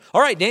All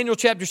right, Daniel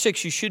chapter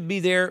 6, you should be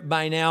there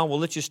by now. We'll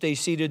let you stay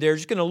seated there.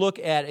 Just going to look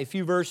at a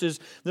few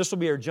verses. This will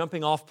be our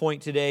jumping off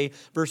point today,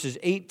 verses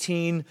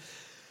 18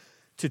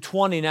 to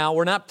 20 now.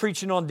 We're not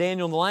preaching on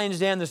Daniel and the lion's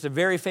den. This is a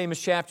very famous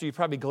chapter. You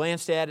probably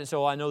glanced at it,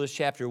 so I know this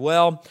chapter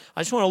well.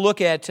 I just want to look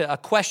at a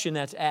question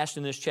that's asked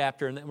in this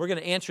chapter, and we're going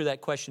to answer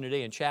that question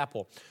today in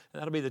chapel. And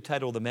that'll be the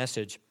title of the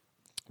message.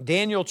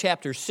 Daniel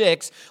chapter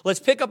 6. Let's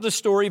pick up the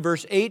story,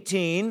 verse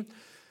 18.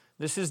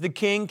 This is the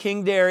king,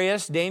 King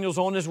Darius. Daniel's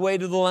on his way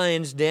to the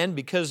lion's den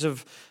because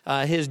of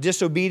his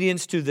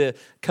disobedience to the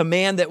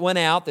command that went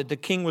out that the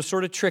king was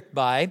sort of tricked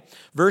by.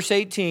 Verse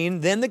 18,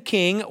 then the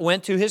king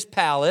went to his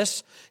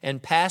palace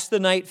and passed the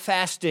night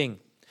fasting.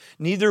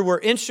 Neither were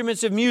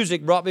instruments of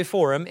music brought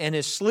before him, and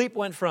his sleep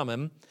went from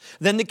him.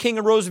 Then the king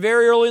arose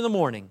very early in the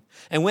morning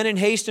and went in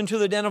haste into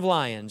the den of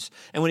lions.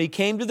 And when he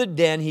came to the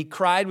den, he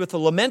cried with a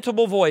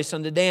lamentable voice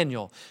unto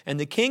Daniel. And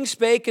the king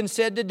spake and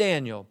said to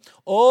Daniel,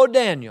 O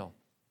Daniel,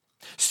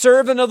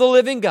 servant of the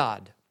living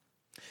God,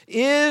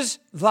 is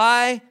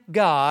thy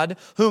God,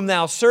 whom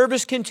thou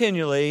servest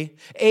continually,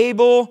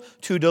 able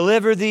to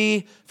deliver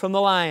thee from the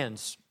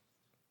lions?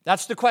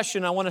 That's the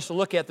question I want us to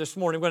look at this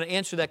morning. We're going to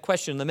answer that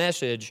question in the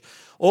message.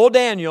 O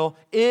Daniel,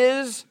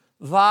 is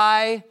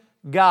thy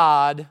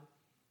God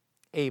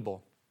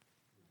able?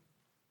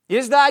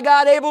 Is thy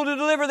God able to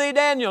deliver thee,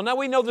 Daniel? Now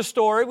we know the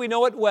story, we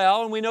know it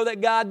well, and we know that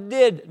God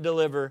did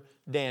deliver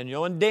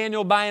Daniel. And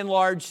Daniel, by and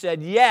large,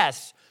 said,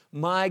 yes,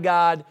 my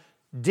God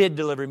did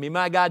deliver me.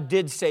 My God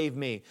did save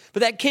me.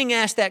 But that king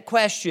asked that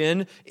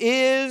question,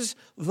 is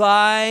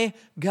thy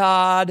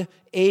God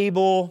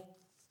able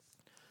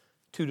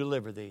to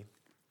deliver thee?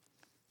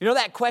 You know,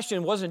 that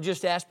question wasn't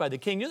just asked by the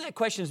king. You know, that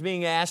question is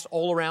being asked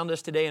all around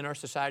us today in our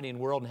society and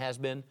world and has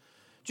been.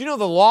 Do you know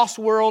the lost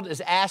world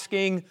is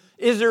asking,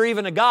 is there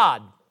even a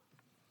God?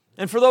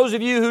 And for those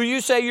of you who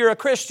you say you're a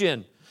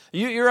Christian,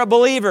 you're a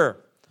believer,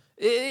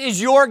 is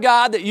your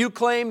God that you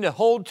claim to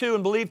hold to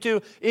and believe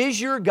to,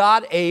 is your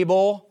God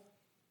able?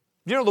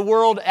 You know the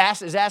world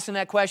is asking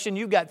that question.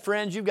 You've got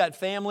friends, you've got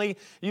family,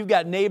 you've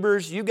got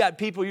neighbors, you've got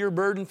people you're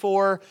burdened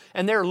for,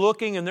 and they're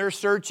looking and they're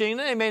searching.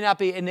 They may not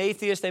be an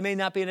atheist, they may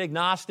not be an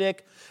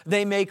agnostic,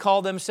 they may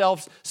call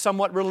themselves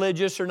somewhat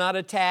religious or not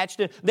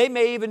attached. They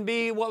may even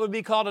be what would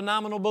be called a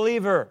nominal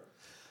believer.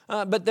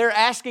 But they're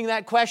asking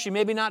that question,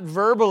 maybe not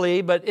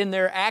verbally, but in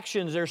their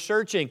actions they're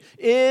searching.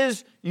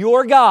 Is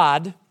your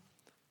God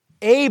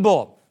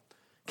able?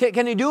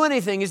 Can He do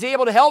anything? Is He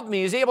able to help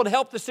me? Is He able to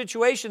help the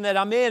situation that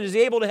I'm in? Is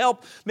He able to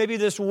help maybe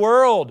this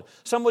world?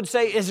 Some would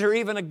say, is there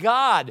even a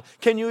God?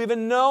 Can you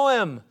even know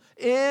Him?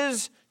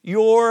 Is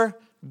your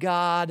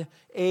God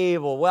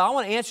able? Well, I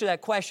want to answer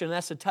that question.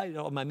 That's the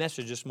title of my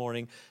message this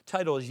morning. The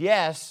title is,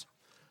 yes,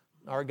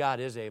 our God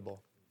is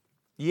able.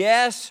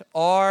 Yes,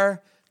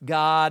 our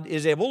God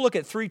is able. We'll look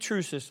at three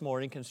truths this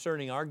morning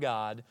concerning our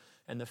God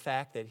and the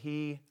fact that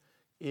He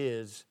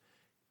is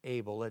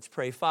able. Let's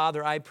pray.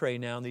 Father, I pray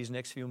now in these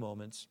next few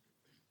moments.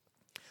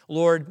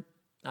 Lord,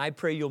 I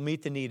pray you'll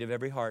meet the need of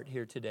every heart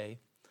here today.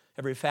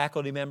 Every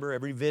faculty member,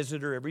 every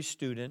visitor, every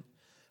student.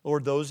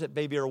 Lord, those that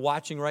maybe are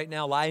watching right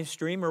now live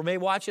stream or may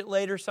watch it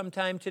later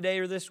sometime today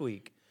or this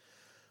week.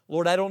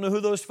 Lord, I don't know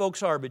who those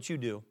folks are, but you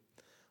do.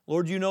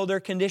 Lord, you know their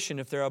condition,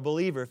 if they're a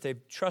believer, if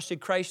they've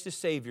trusted Christ as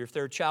Savior, if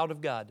they're a child of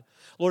God.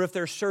 Lord, if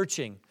they're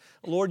searching.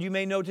 Lord, you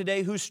may know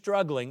today who's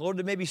struggling. Lord,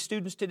 there may be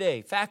students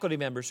today, faculty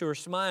members who are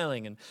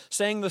smiling and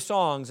saying the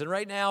songs. And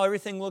right now,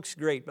 everything looks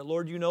great. But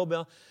Lord, you know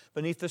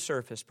beneath the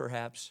surface,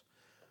 perhaps.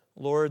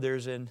 Lord,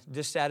 there's a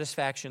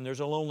dissatisfaction. There's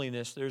a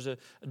loneliness. There's a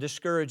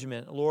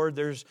discouragement. Lord,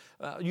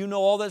 you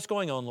know all that's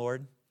going on,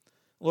 Lord.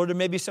 Lord, there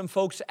may be some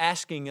folks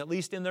asking, at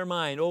least in their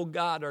mind, oh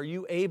God, are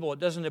you able? It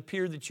doesn't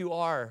appear that you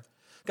are.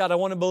 God, I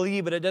want to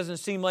believe, but it doesn't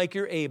seem like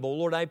you're able.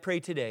 Lord, I pray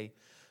today,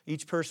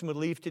 each person would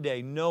leave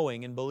today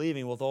knowing and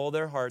believing with all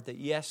their heart that,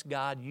 yes,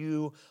 God,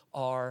 you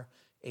are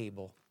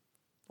able.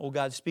 Oh,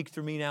 God, speak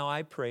through me now,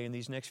 I pray, in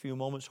these next few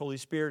moments. Holy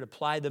Spirit,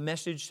 apply the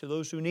message to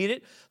those who need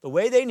it, the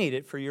way they need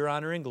it, for your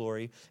honor and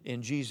glory.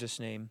 In Jesus'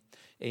 name,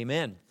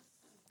 amen.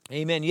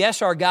 Amen.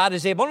 Yes, our God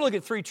is able. I want to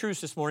look at three truths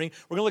this morning.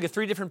 We're going to look at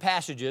three different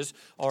passages,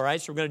 all right?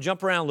 So we're going to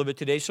jump around a little bit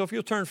today. So if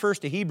you'll turn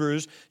first to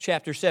Hebrews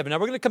chapter 7. Now,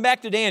 we're going to come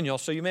back to Daniel,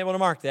 so you may want to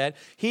mark that.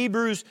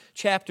 Hebrews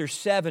chapter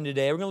 7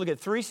 today. We're going to look at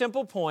three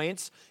simple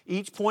points.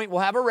 Each point will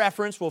have a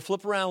reference. We'll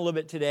flip around a little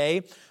bit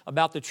today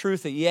about the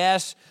truth that,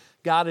 yes,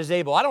 God is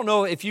able. I don't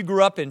know if you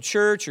grew up in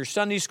church or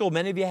Sunday school.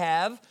 Many of you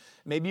have.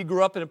 Maybe you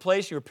grew up in a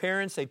place, your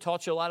parents, they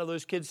taught you a lot of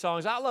those kids'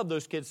 songs. I love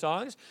those kids'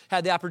 songs.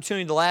 Had the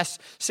opportunity the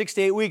last 6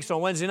 to 8 weeks on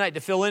Wednesday night to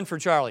fill in for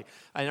Charlie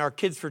in our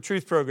Kids for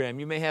Truth program.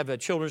 You may have a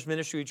children's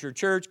ministry at your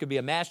church. Could be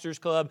a master's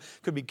club.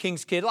 Could be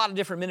King's Kid. A lot of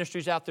different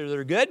ministries out there that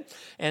are good.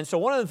 And so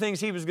one of the things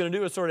he was going to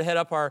do was sort of head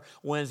up our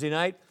Wednesday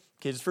night.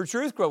 Kids for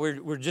Truth Grow.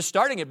 We're just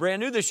starting it brand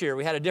new this year.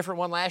 We had a different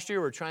one last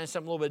year. We're trying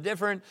something a little bit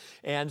different.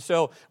 And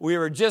so we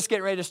were just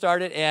getting ready to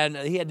start it, and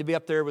he had to be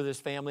up there with his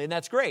family, and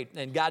that's great.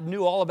 And God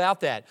knew all about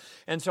that.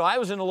 And so I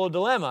was in a little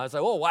dilemma. I was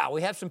like, oh, wow,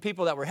 we have some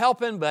people that were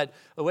helping, but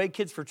the way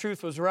Kids for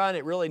Truth was run,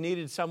 it really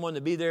needed someone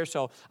to be there.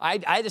 So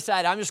I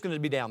decided I'm just going to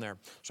be down there.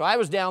 So I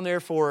was down there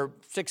for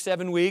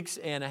 6-7 weeks,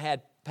 and I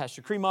had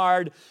Pastor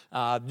Cremard,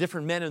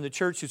 different men in the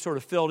church who sort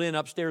of filled in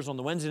upstairs on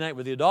the Wednesday night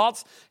with the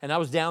adults, and I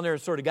was down there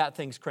and sort of got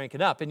things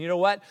cranking up. And you know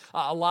what?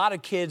 A lot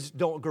of kids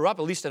don't grow up,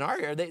 at least in our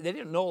area, they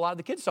didn't know a lot of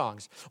the kids'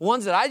 songs.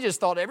 Ones that I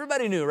just thought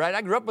everybody knew, right?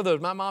 I grew up with those.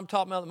 My mom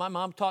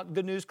taught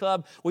Good News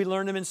Club. We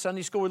learned them in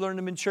Sunday school. We learned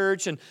them in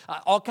church, and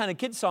all kind of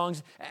kids'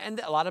 songs, and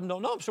a lot of them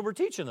don't know them, so we're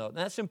teaching those. And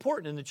that's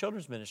important in the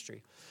children's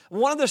ministry.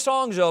 One of the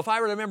songs, though, if I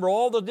remember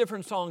all the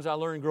different songs I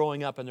learned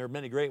growing up, and there are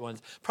many great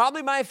ones,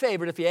 probably my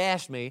favorite, if you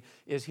ask me,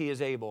 is He is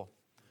Able.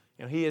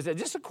 You know, He is,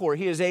 just a chord,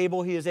 He is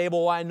able, He is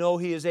able, I know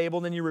He is able.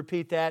 And then you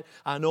repeat that,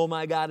 I know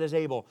my God is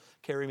able,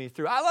 carry me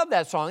through. I love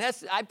that song.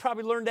 I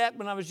probably learned that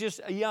when I was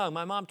just young.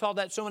 My mom taught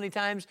that so many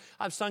times.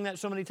 I've sung that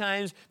so many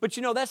times. But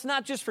you know, that's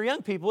not just for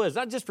young people. It's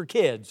not just for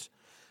kids,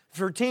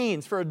 for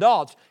teens, for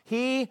adults.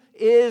 He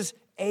is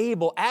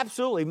able.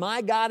 Absolutely.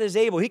 My God is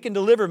able. He can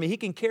deliver me. He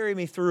can carry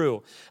me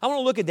through. I want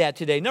to look at that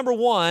today. Number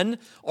one,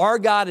 our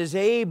God is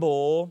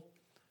able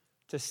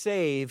to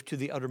save to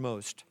the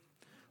uttermost.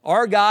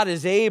 Our God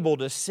is able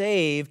to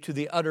save to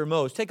the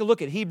uttermost. Take a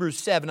look at Hebrews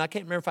 7. I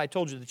can't remember if I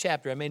told you the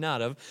chapter. I may not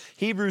have.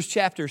 Hebrews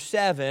chapter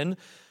 7.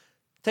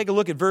 Take a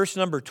look at verse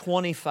number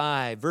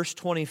 25. Verse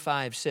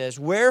 25 says,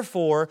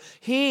 wherefore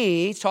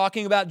He,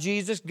 talking about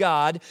Jesus,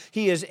 God,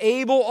 He is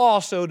able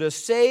also to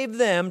save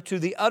them to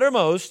the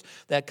uttermost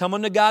that come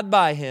unto God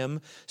by Him,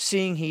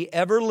 seeing He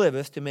ever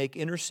liveth to make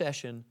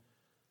intercession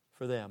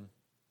for them.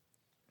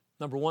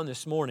 Number one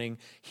this morning,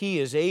 He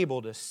is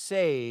able to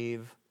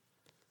save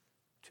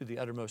to the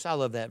uttermost. I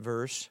love that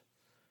verse.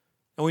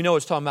 And we know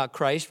it's talking about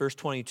Christ, verse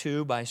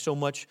 22, by so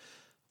much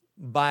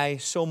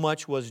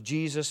was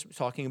Jesus,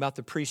 talking about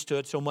the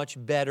priesthood, so much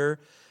better.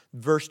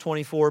 Verse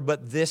 24,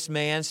 but this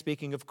man,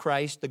 speaking of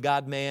Christ, the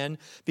God-man,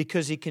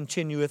 because He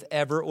continueth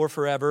ever or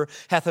forever,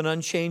 hath an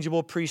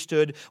unchangeable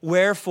priesthood,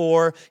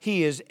 wherefore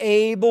He is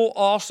able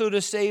also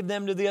to save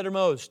them to the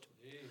uttermost.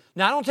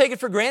 Now, I don't take it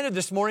for granted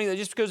this morning that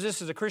just because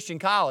this is a Christian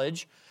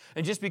college,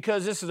 and just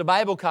because this is a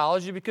Bible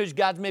college, and because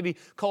God's maybe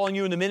calling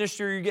you in the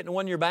ministry, or you're getting a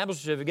one-year Bible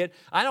certificate,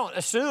 I don't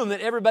assume that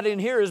everybody in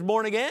here is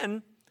born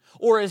again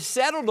or is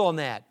settled on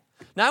that.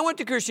 Now, I went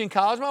to Christian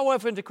college. My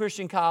wife went to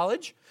Christian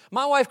college.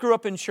 My wife grew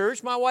up in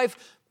church. My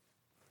wife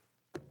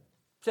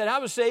said I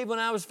was saved when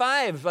I was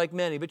 5, like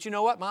many. But you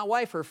know what? My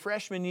wife, her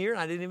freshman year,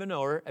 and I didn't even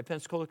know her, at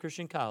Pensacola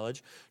Christian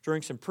College,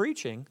 during some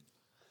preaching,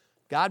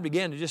 God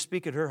began to just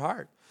speak at her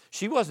heart.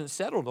 She wasn't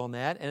settled on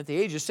that. And at the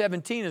age of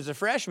 17 as a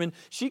freshman,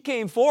 she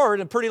came forward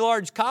in a pretty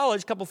large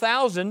college, a couple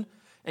thousand,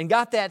 and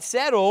got that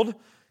settled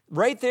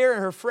right there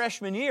in her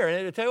freshman year.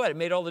 And I'll tell you what, it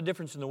made all the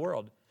difference in the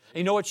world. And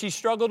you know what she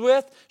struggled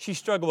with? She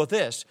struggled with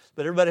this.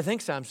 But everybody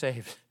thinks I'm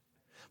saved.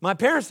 My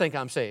parents think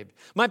I'm saved.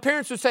 My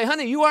parents would say,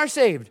 honey, you are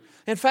saved.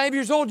 And 5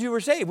 years old, you were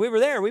saved. We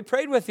were there. We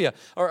prayed with you.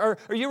 Or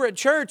you were at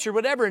church or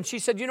whatever. And she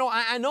said, you know,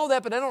 I know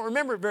that, but I don't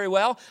remember it very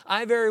well.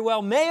 I very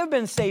well may have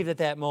been saved at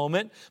that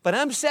moment, but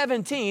I'm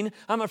 17.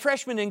 I'm a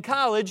freshman in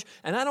college,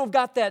 and I don't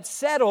got that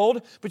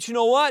settled. But you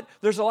know what?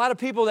 There's a lot of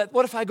people that,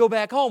 what if I go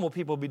back home? Will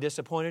people be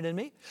disappointed in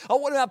me? Oh,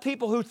 what about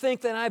people who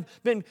think that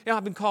I've been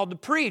called to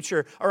preach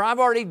or I've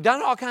already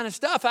done all kind of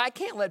stuff? I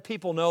can't let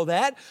people know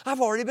that. I've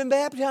already been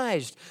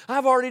baptized.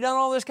 I've already done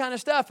all this kind of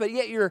stuff, but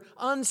yet you're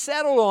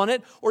unsettled on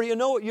it, or you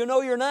know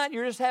you're not.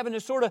 You're just having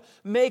to sort of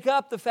make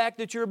up the fact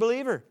that you're a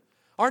believer.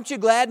 Aren't you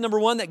glad, number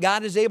one, that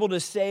God is able to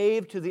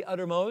save to the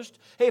uttermost?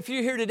 Hey, if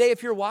you're here today,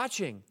 if you're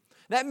watching,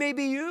 that may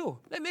be you.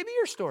 That may be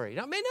your story.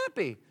 Now, it may not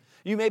be.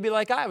 You may be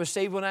like I was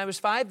saved when I was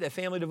 5, that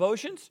family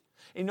devotions.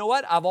 And you know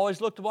what? I've always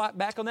looked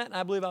back on that, and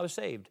I believe I was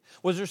saved.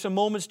 Was there some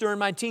moments during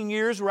my teen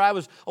years where I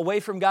was away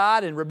from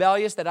God and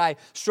rebellious that I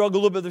struggled a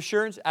little bit with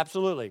assurance?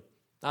 Absolutely.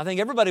 I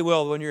think everybody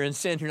will when you're in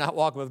sin, you're not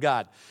walking with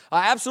God.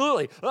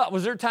 Absolutely.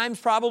 Was there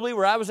times probably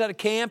where I was at a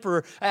camp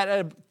or at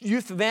a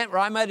youth event where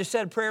I might have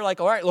said a prayer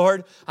like, all right,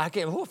 Lord, I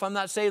can't, if I'm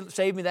not saved,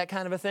 save me, that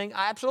kind of a thing?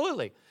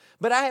 Absolutely.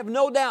 But I have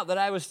no doubt that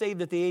I was saved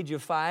at the age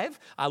of 5.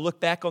 I look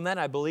back on that.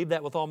 I believe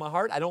that with all my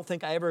heart. I don't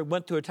think I ever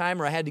went to a time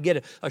where I had to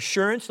get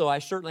assurance, though I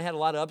certainly had a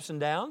lot of ups and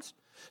downs.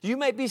 You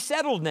may be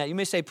settled in that. You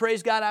may say,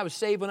 praise God, I was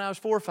saved when I was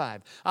 4 or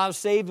 5. I was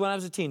saved when I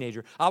was a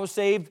teenager. I was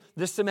saved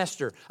this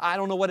semester. I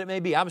don't know what it may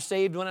be. I was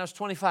saved when I was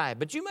 25.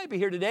 But you might be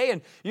here today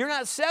and you're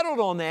not settled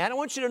on that. I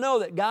want you to know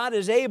that God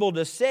is able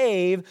to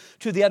save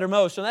to the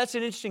uttermost. So that's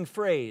an interesting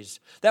phrase.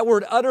 That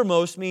word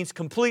uttermost means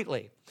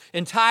completely,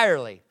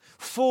 entirely,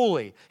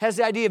 fully. Has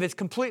the idea of it's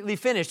completely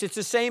finished. It's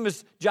the same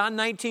as John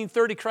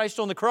 19:30, Christ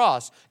on the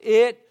cross.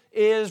 It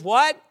is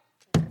what?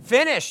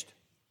 Finished.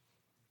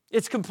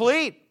 It's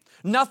complete.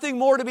 Nothing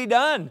more to be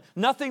done.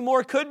 Nothing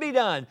more could be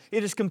done.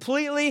 It is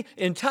completely,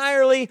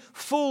 entirely,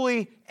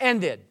 fully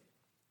ended.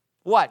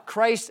 What?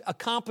 Christ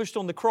accomplished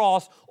on the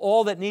cross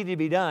all that needed to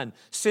be done.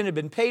 Sin had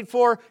been paid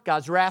for.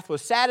 God's wrath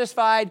was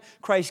satisfied.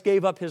 Christ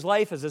gave up his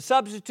life as a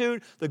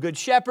substitute. The good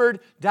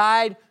shepherd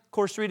died. Of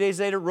course, 3 days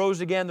later,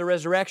 rose again, the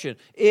resurrection.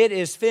 It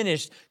is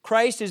finished.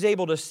 Christ is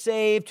able to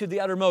save to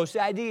the uttermost.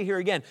 The idea here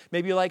again,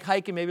 maybe you like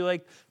hiking, maybe you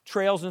like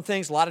trails and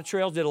things. A lot of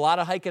trails, did a lot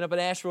of hiking up in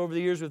Asheville over the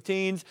years with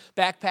teens,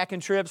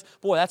 backpacking trips.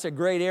 Boy, that's a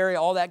great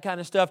area, all that kind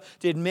of stuff.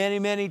 Did many,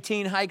 many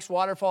teen hikes,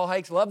 waterfall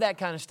hikes. Love that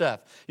kind of stuff.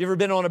 You ever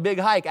been on a big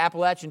hike,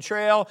 Appalachian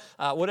Trail,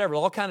 whatever,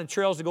 all kind of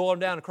trails that go on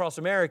down across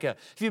America.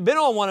 If you've been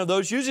on one of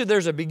those, usually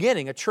there's a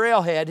beginning, a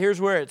trailhead.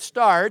 Here's where it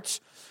starts,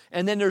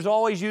 and then there's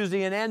always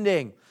usually an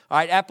ending. All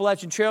right,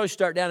 Appalachian Trail, you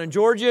start down in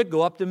Georgia, go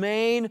up to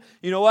Maine.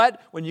 You know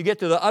what? When you get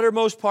to the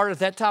uttermost part at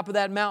that top of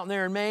that mountain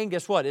there in Maine,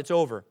 guess what? It's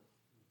over.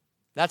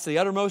 That's the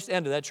uttermost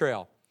end of that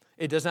trail.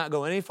 It does not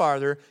go any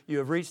farther. You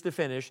have reached the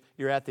finish.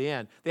 You're at the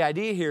end. The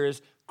idea here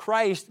is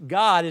Christ,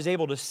 God, is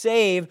able to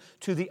save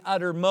to the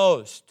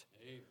uttermost.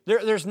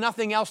 There's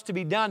nothing else to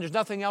be done. There's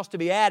nothing else to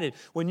be added.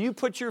 When you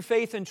put your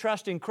faith and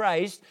trust in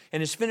Christ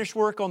and His finished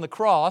work on the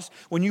cross,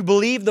 when you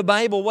believe the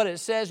Bible, what it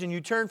says, and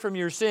you turn from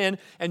your sin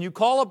and you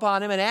call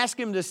upon Him and ask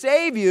Him to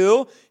save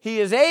you,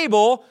 He is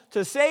able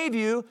to save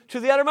you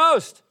to the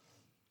uttermost,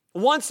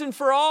 once and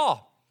for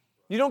all.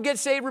 You don't get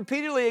saved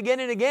repeatedly again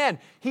and again.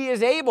 He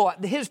is able.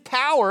 His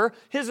power,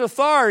 His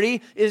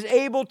authority is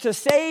able to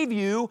save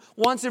you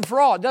once and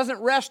for all. It doesn't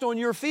rest on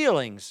your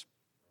feelings.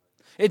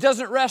 It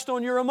doesn't rest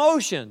on your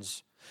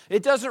emotions.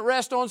 It doesn't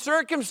rest on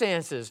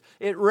circumstances.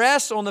 It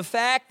rests on the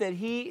fact that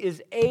He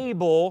is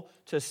able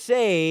to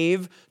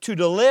save, to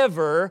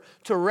deliver,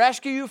 to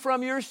rescue you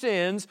from your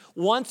sins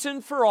once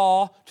and for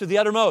all to the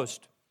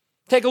uttermost.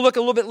 Take a look a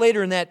little bit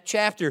later in that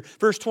chapter.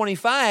 Verse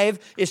 25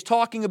 is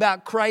talking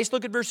about Christ.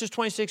 Look at verses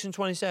 26 and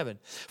 27.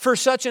 For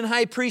such an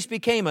high priest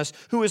became us,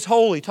 who is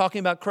holy, talking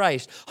about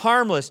Christ,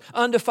 harmless,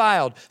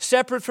 undefiled,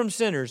 separate from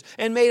sinners,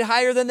 and made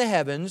higher than the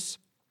heavens,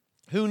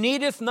 who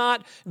needeth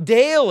not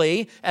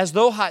daily, as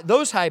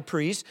those high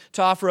priests,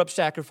 to offer up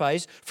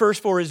sacrifice,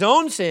 first for His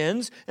own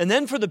sins, and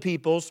then for the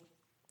people's.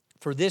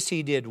 For this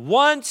He did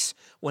once,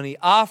 when He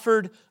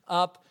offered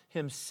up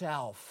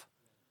Himself.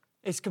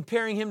 It's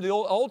comparing Him to the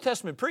Old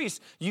Testament priests.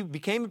 You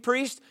became a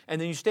priest, and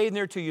then you stayed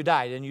there till you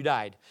died, and you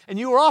died. And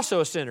you were also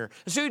a sinner.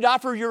 And so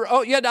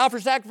you had to offer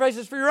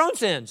sacrifices for your own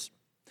sins.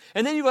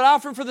 And then you would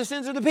offer them for the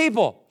sins of the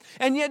people.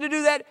 And you had to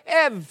do that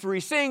every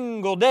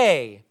single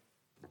day.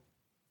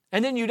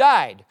 And then you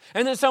died.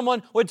 And then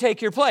someone would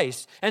take your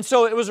place. And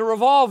so it was a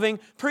revolving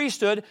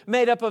priesthood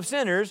made up of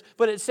sinners.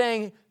 But it's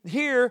saying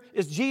here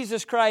is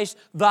Jesus Christ,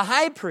 the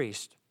high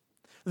priest.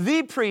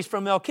 The priest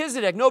from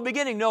Melchizedek, no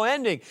beginning, no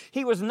ending.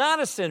 He was not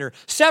a sinner,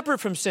 separate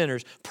from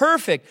sinners,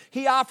 perfect.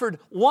 He offered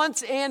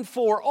once and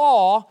for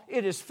all.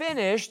 It is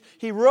finished.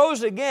 He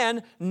rose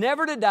again,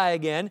 never to die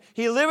again.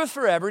 He liveth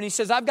forever. And He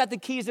says, I've got the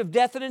keys of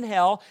death and in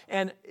hell.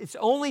 And it's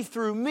only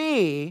through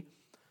me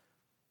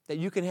that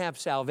you can have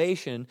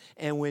salvation.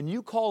 And when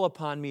you call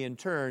upon me in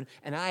turn,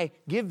 and I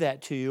give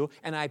that to you,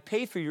 and I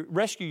pay for your,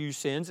 rescue your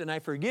sins, and I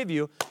forgive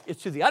you,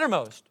 it's to the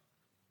uttermost.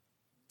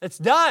 It's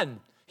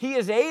done. He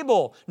is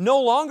able.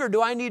 No longer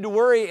do I need to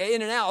worry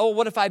in and out. Oh,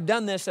 what if I've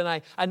done this and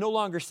I'm no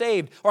longer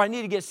saved? Or I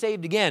need to get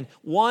saved again.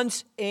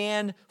 Once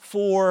and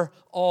for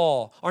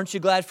all. Aren't you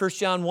glad 1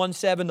 John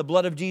 1:7, the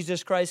blood of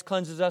Jesus Christ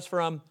cleanses us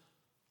from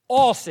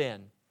all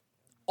sin.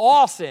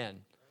 All sin.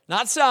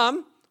 Not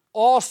some.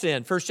 All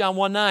sin. 1 John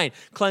 1:9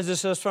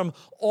 cleanses us from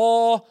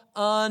all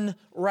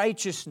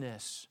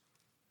unrighteousness.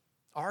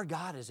 Our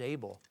God is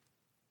able.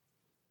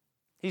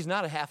 He's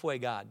not a halfway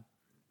God.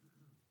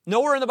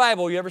 Nowhere in the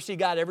Bible will you ever see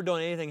God ever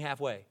doing anything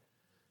halfway.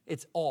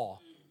 It's all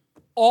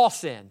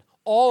sin,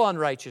 all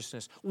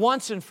unrighteousness,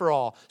 once and for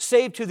all,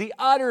 saved to the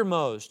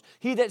uttermost.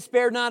 He that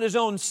spared not His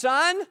own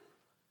Son,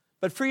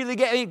 but freely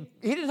gave.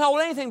 He didn't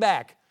hold anything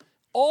back.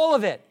 All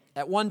of it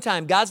at one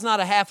time. God's not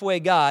a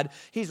halfway God.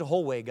 He's a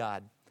whole way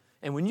God.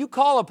 And when you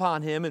call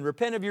upon Him and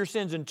repent of your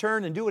sins and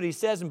turn and do what He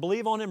says and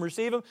believe on Him,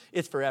 receive Him,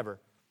 it's forever.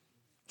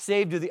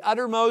 Saved to the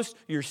uttermost,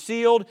 you're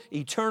sealed,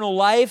 eternal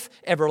life,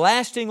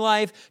 everlasting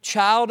life,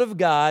 child of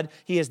God.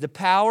 He has the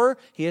power,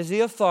 He has the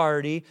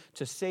authority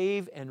to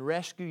save and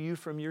rescue you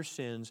from your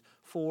sins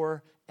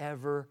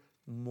forevermore.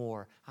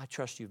 I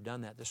trust you've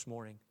done that this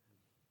morning.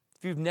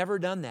 If you've never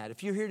done that,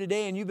 if you're here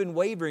today and you've been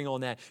wavering on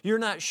that, you're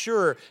not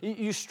sure,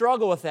 you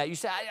struggle with that. You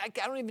say, I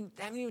haven't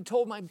even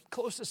told my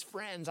closest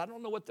friends. I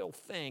don't know what they'll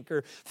think.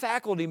 Or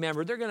faculty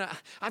member,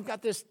 I've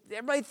got this,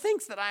 everybody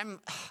thinks that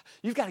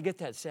you've got to get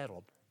that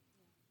settled.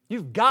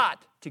 You've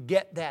got to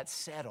get that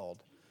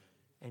settled.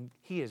 And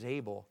He is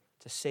able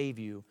to save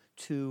you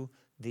to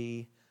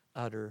the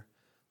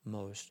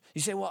uttermost. You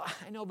say, well,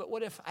 I know, but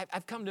what if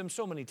I've come to Him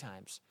so many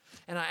times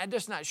and I'm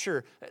just not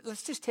sure.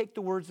 Let's just take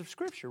the words of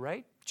Scripture,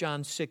 right?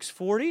 John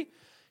 6:40,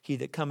 He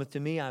that cometh to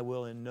me I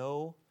will in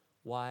no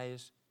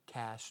wise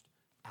cast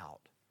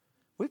out.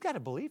 We've got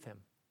to believe Him.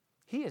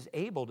 He is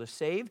able to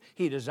save.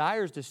 He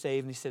desires to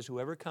save. And He says,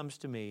 whoever comes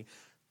to me,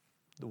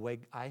 the way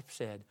I've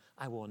said,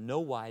 I will in no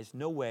wise,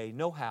 no way,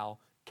 no how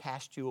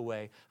cast you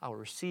away. I will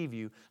receive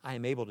you. I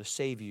am able to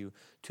save you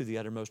to the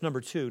uttermost.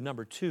 Number two,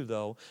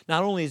 though,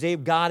 not only is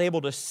God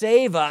able to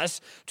save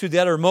us to the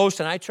uttermost,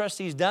 and I trust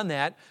He's done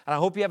that, and I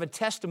hope you have a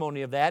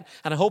testimony of that,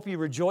 and I hope you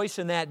rejoice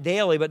in that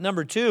daily, but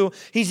number two,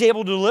 He's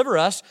able to deliver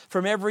us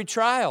from every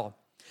trial.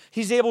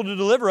 He's able to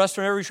deliver us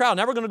from every trial.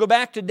 Now we're going to go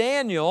back to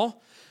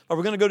Daniel. Or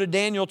we're going to go to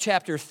Daniel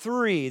chapter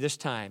 3 this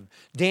time.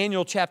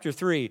 Daniel chapter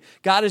 3.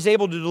 God is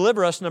able to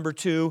deliver us, number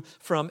two,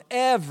 from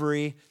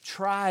every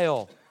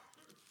trial.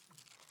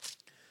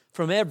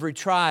 From every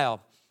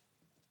trial.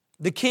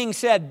 The king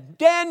said,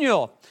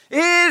 Daniel,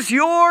 is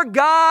your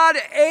God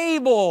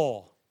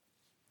able?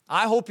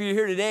 I hope you're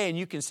here today and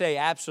you can say,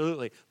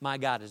 absolutely, my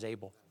God is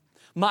able.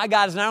 My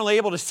God is not only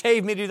able to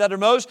save me to the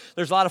uttermost,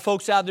 there's a lot of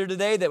folks out there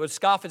today that would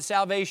scoff at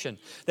salvation.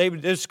 They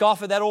would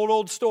scoff at that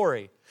old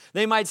story.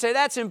 They might say,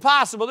 that's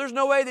impossible. There's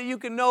no way that you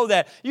can know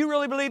that. You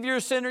really believe you're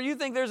a sinner. You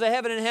think there's a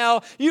heaven and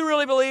hell. You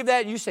really believe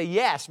that. And you say,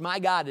 yes, my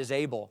God is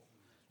able.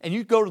 And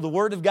you go to the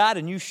Word of God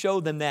and you show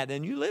them that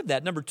and you live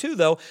that. Number two,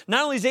 though,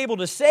 not only is He able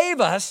to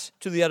save us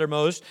to the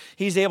uttermost,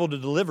 He's able to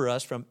deliver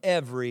us from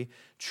every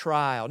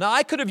trial. Now,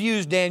 I could have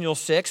used Daniel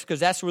 6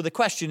 because that's where the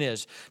question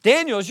is.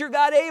 Daniel, is your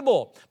God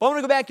able? But I want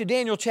to go back to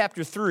Daniel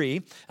chapter 3,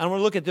 and I want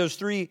to look at those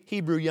three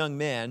Hebrew young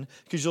men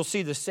because you'll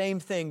see the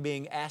same thing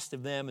being asked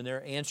of them and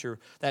their answer,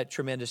 that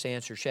tremendous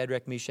answer,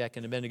 Shadrach, Meshach,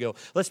 and Abednego.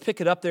 Let's pick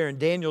it up there in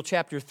Daniel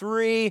chapter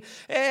 3,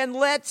 and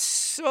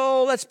let's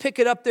pick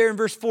it up there in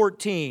verse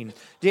 14.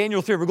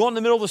 Daniel 3. We're going in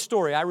the middle of the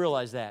story. I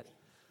realize that.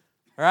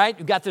 All right?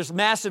 We've got this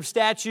massive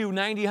statue,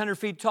 90, 100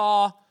 feet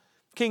tall.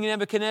 King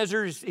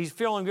Nebuchadnezzar, he's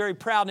feeling very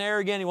proud and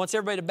arrogant. He wants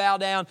everybody to bow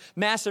down.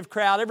 Massive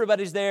crowd.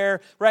 Everybody's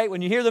there, right?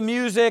 When you hear the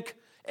music,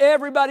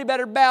 everybody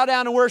better bow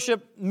down and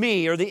worship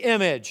me or the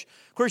image.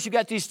 Of course, you've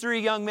got these three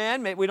young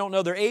men. We don't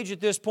know their age at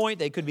this point.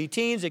 They could be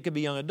teens. They could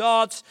be young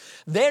adults.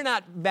 They're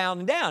not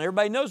bowing down.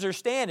 Everybody knows they're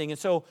standing. And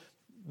so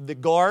the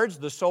guards,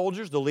 the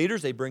soldiers, the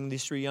leaders, they bring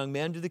these three young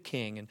men to the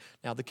king. And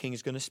now the king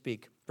is going to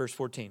speak. Verse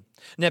 14.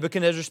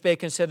 Nebuchadnezzar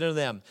spake and said unto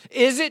them,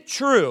 Is it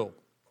true?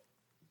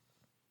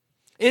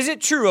 Is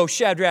it true, O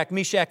Shadrach,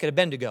 Meshach, and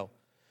Abednego?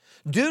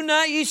 Do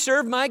not ye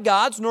serve my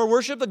gods, nor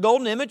worship the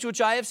golden image which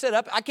I have set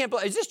up?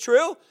 Is this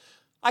true?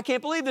 I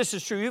can't believe this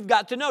is true. You've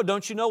got to know.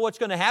 Don't you know what's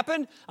going to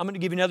happen? I'm going to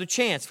give you another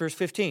chance. Verse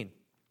 15.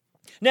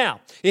 Now,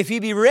 if ye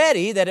be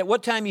ready, that at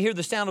what time you hear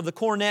the sound of the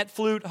cornet,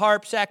 flute,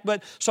 harp,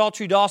 sackbut,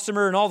 psaltery,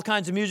 dulcimer, and all the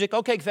kinds of music.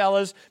 Okay,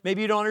 fellas,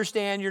 maybe you don't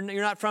understand. You're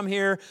not from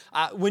here.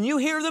 When you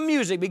hear the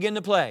music begin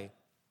to play,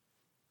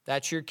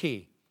 that's your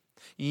key.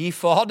 Ye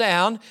fall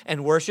down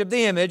and worship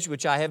the image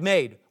which I have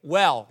made.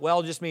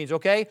 Well just means,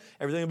 okay,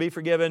 everything will be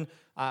forgiven.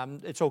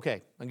 It's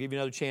okay. I'll give you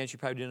another chance. You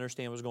probably didn't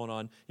understand what's going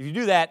on. If you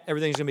do that,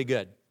 everything's going to be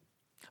good.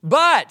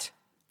 But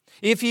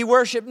if ye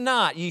worship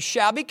not, ye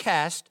shall be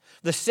cast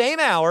the same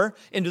hour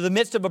into the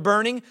midst of a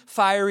burning,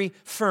 fiery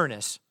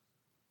furnace.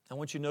 I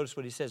want you to notice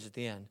what he says at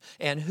the end.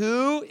 And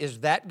who is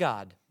that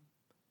God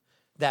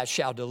that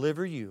shall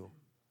deliver you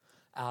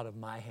out of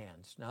my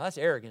hands? Now that's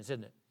arrogance,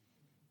 isn't it?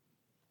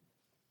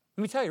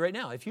 Let me tell you right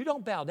now, if you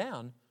don't bow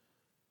down,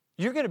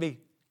 you're going to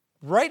be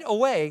right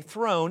away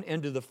thrown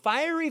into the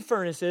fiery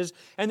furnaces,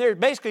 and they're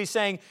basically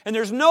saying, and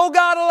there's no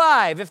God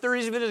alive, if there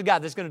even is a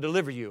God that's going to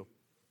deliver you.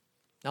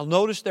 Now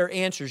notice their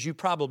answers. You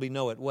probably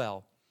know it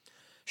well.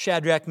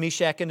 Shadrach,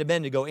 Meshach, and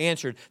Abednego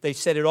answered. They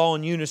said it all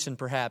in unison,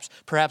 perhaps.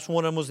 Perhaps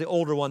one of them was the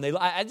older one.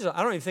 I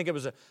don't even think it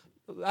was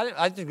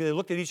I think they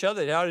looked at each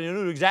other. They already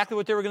knew exactly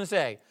what they were going to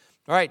say.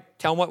 All right,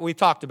 tell them what we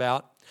talked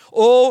about.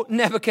 O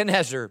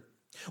Nebuchadnezzar,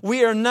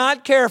 we are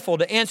not careful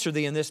to answer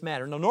thee in this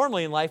matter. Now,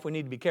 normally in life, we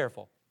need to be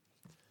careful.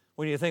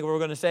 We need to think what we're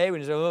going to say. We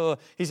need to say, oh.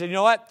 He said, you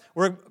know what?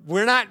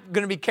 We're not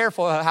going to be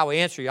careful how we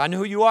answer you. I know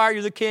who you are.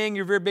 You're the king.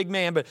 You're a very big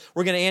man. But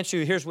we're going to answer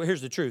you.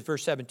 Here's the truth.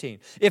 Verse 17.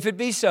 If it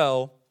be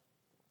so,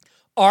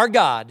 our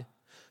God,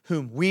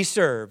 whom we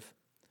serve,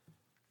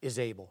 is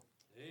able.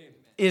 Amen.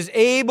 Is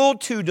able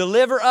to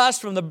deliver us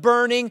from the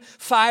burning,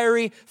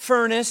 fiery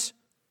furnace.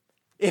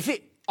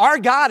 Our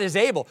God is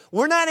able.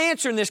 We're not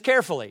answering this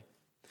carefully.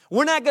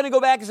 We're not going to go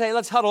back and say,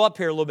 let's huddle up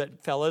here a little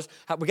bit, fellas.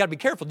 We got to be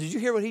careful. Did you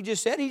hear what he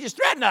just said? He just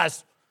threatened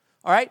us.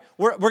 All right?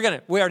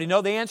 We already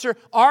know the answer.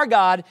 Our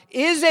God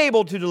is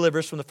able to deliver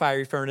us from the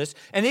fiery furnace.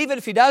 And even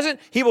if he doesn't,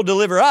 he will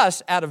deliver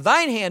us out of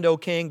thine hand, O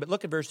king. But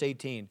look at verse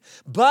 18.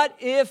 But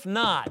if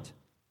not,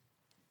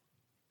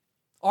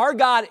 our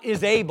God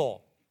is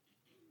able.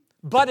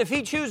 But if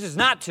he chooses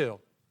not to,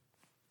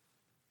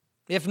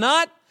 if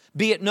not,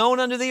 be it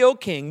known unto thee, O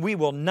king, we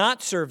will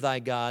not serve thy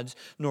gods,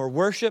 nor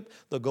worship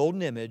the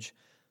golden image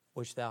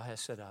which thou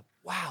hast set up.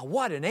 Wow,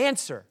 what an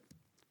answer.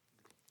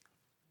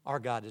 Our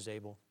God is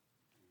able.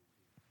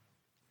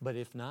 But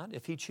if not,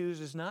 if he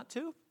chooses not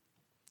to,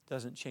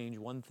 doesn't change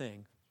one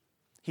thing.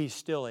 He's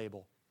still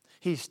able.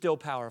 He's still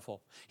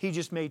powerful. He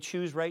just may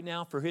choose right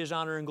now for his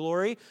honor and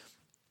glory.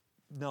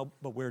 No,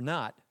 but we're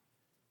not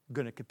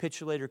going to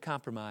capitulate or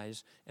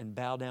compromise and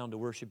bow down to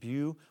worship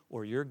you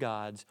or your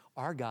gods.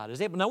 Our God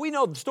is able. Now, we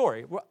know the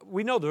story.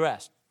 We know the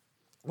rest.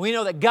 We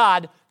know that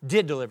God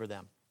did deliver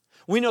them.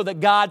 We know that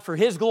God, for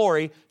His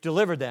glory,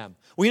 delivered them.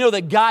 We know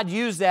that God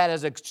used that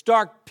as a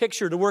stark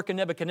picture to work in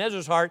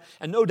Nebuchadnezzar's heart,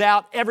 and no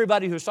doubt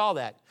everybody who saw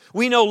that.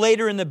 We know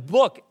later in the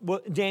book,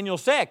 Daniel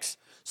 6,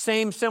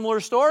 same similar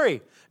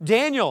story.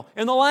 Daniel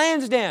in the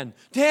lion's den.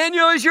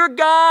 Daniel is your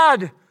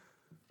God,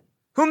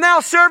 whom thou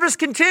servest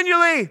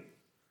continually.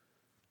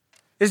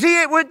 Was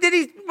he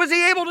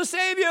able to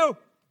save you?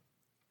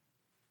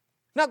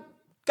 Now,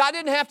 God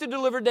didn't have to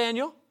deliver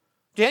Daniel.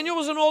 Daniel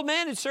was an old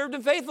man and served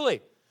Him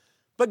faithfully.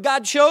 But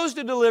God chose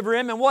to deliver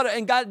him,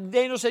 and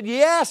Daniel said,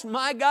 yes,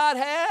 my God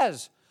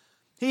has.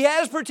 He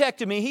has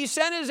protected me. He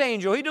sent His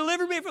angel. He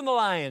delivered me from the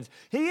lions.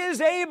 He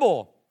is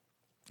able.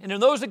 And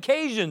in those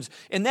occasions,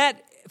 in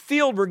that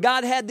field where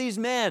God had these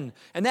men,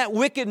 and that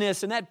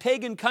wickedness, and that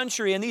pagan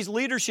country, and these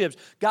leaderships,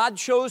 God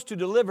chose to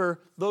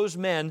deliver those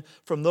men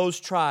from those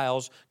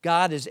trials.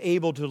 God is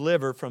able to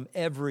deliver from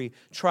every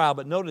trial.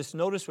 But notice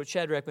what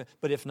Shadrach,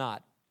 but if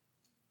not.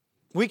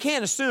 We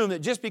can't assume that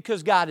just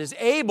because God is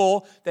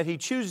able, that He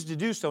chooses to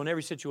do so in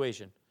every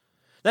situation.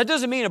 That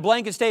doesn't mean a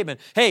blanket statement.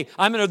 Hey,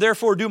 I'm going to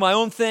therefore do my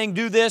own thing,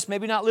 do this,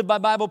 maybe not live by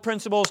Bible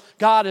principles.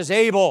 God is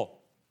able.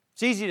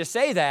 It's easy to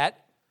say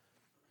that.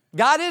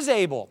 God is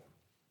able.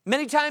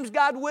 Many times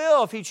God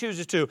will if He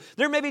chooses to.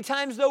 There may be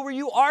times, though, where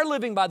you are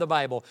living by the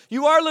Bible.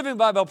 You are living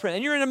by Bible print,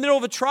 and you're in the middle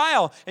of a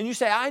trial, and you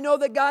say, I know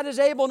that God is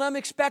able, and I'm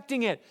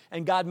expecting it.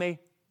 And God may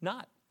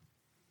not.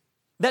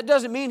 That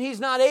doesn't mean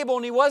He's not able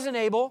and He wasn't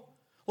able.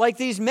 Like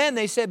these men,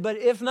 they said, but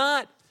if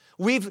not,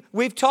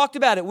 we've talked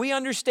about it. We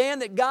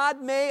understand that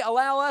God may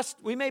allow us,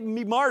 we may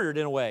be martyred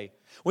in a way.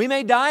 We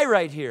may die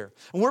right here.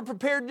 And we're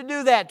prepared to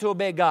do that to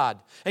obey God.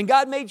 And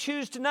God may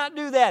choose to not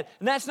do that.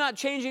 And that's not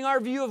changing our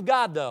view of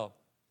God, though.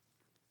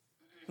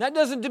 That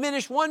doesn't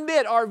diminish one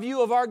bit our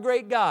view of our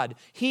great God.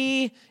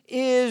 He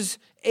is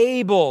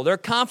able. Their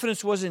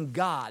confidence was in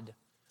God.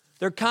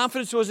 Their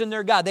confidence was in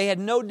their God. They had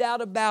no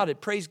doubt about it.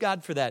 Praise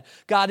God for that.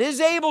 God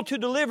is able to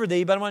deliver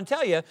thee, but I want to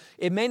tell you,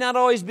 it may not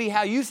always be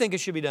how you think it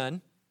should be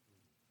done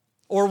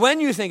or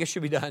when you think it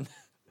should be done.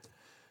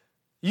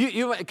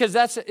 Because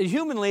that's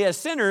humanly, as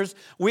sinners,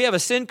 we have a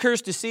sin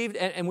curse deceived,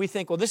 and we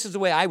think, well, this is the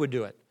way I would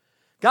do it.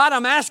 God,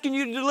 I'm asking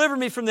you to deliver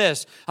me from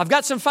this. I've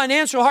got some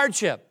financial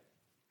hardship.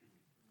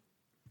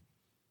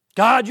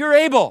 God, you're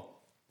able.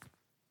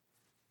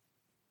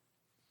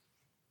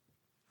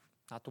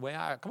 Not the way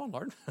come on,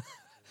 Lord.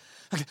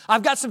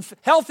 I've got some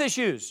health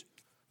issues.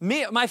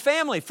 Me, my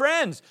family,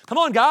 friends. Come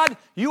on, God,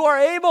 you are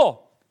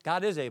able.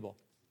 God is able.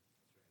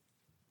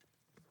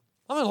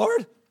 I mean,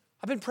 Lord,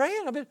 I've been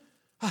praying.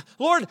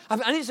 Lord,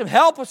 I need some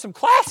help with some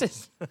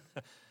classes.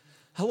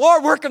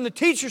 Lord, work in the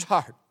teacher's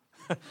heart.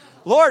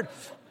 Lord,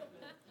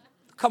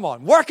 come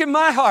on, work in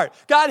my heart.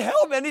 God,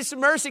 help me. I need some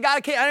mercy.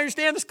 God, I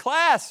understand this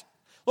class.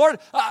 Lord,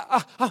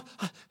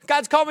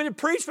 God's called me to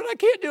preach, but I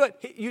can't do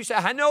it. You say,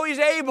 I know He's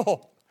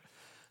able.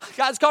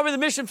 God's called me to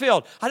the mission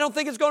field. I don't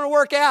think it's going to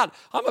work out.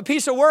 I'm a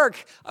piece of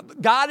work.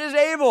 God is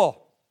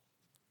able.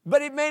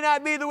 But it may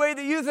not be the way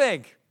that you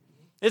think.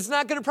 It's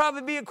not going to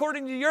probably be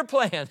according to your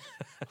plan.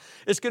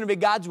 It's going to be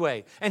God's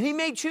way. And He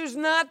may choose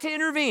not to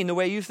intervene the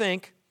way you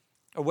think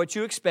or what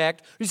you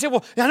expect. You say,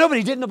 well, I know, but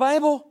He did in the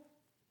Bible.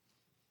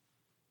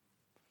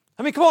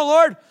 I mean, come on,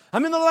 Lord.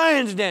 I'm in the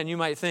lion's den, you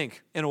might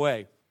think, in a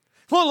way.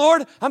 Come on,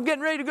 Lord, I'm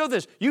getting ready to go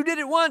this. You did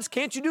it once.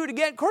 Can't you do it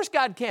again? Of course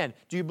God can.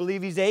 Do you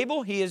believe He's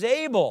able? He is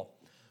able.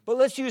 But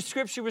let's use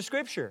Scripture with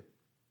Scripture.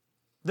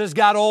 Does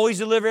God always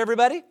deliver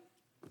everybody?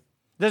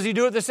 Does He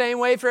do it the same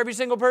way for every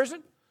single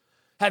person?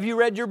 Have you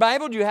read your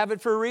Bible? Do you have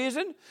it for a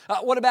reason?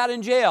 What about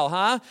in jail,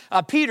 huh?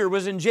 Peter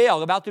was in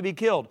jail, about to be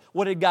killed.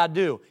 What did God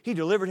do? He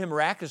delivered him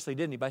miraculously,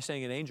 didn't He, by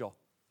sending an angel?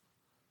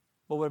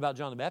 Well, what about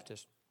John the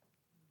Baptist?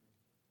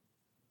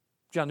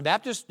 John the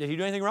Baptist, did he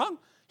do anything wrong?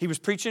 He was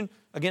preaching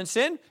against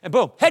sin, and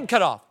boom, head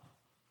cut off.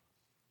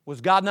 Was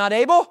God not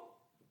able?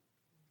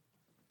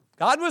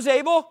 God was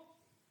able.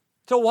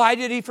 So why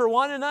did He for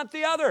one and not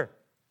the other?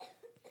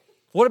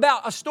 What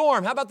about a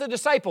storm? How about the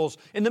disciples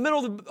in the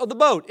middle of the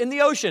boat, in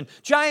the ocean,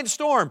 giant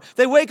storm?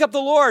 They wake up the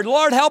Lord.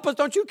 Lord, help us.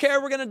 Don't you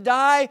care? We're going to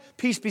die.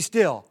 Peace be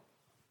still.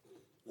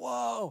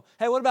 Whoa.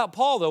 Hey, what about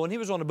Paul, though, when he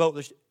was on a boat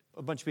with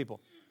a bunch of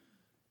people?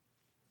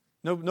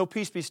 No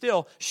peace be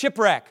still.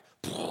 Shipwreck.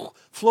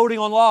 Floating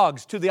on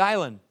logs to the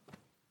island.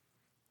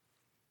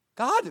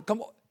 God,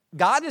 come on.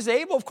 God is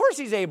able. Of course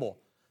He's able.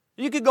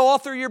 You could go all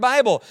through your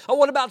Bible. Oh,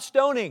 what about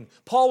stoning?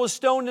 Paul was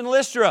stoned in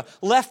Lystra,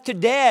 left to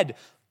dead,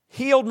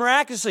 healed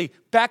miraculously,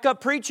 back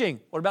up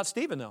preaching. What about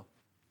Stephen, though?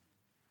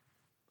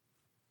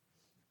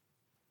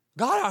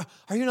 God,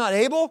 are you not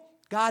able?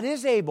 God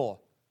is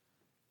able.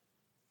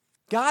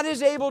 God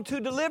is able to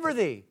deliver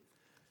thee.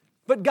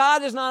 But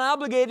God is not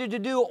obligated to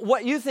do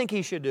what you think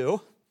He should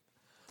do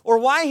or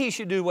why He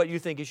should do what you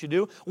think He should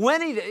do.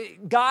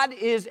 God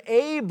is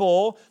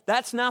able,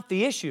 that's not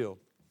the issue.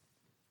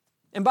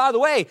 And by the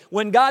way,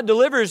 when God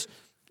delivers,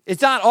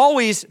 it's not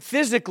always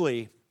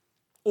physically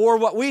or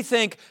what we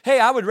think,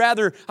 hey, I would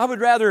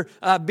rather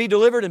be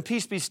delivered and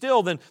peace be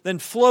still than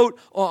float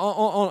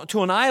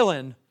to an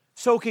island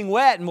soaking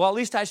wet and, well, at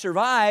least I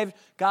survived.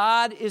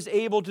 God is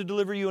able to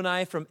deliver you and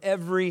I from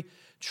every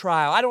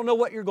trial. I don't know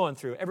what you're going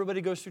through. Everybody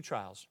goes through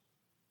trials.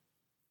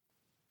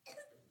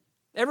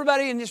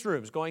 Everybody in this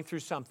room is going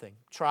through something.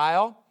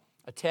 Trial,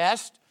 a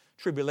test,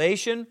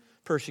 tribulation,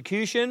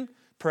 persecution,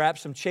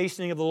 perhaps some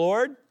chastening of the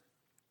Lord.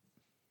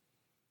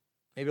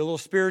 Maybe a little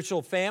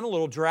spiritual famine, a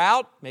little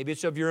drought. Maybe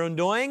it's of your own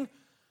doing.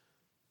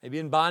 Maybe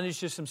in bondage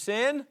to some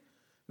sin.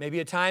 Maybe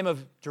a time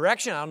of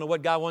direction. I don't know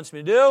what God wants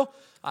me to do.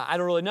 I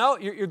don't really know.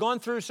 You're going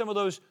through some of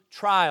those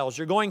trials.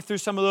 You're going through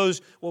some of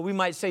those, what we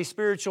might say,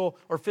 spiritual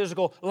or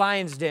physical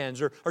lion's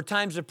dens or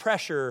times of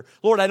pressure.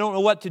 Lord, I don't know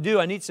what to do.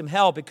 I need some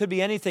help. It could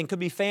be anything. It could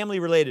be family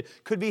related.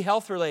 It could be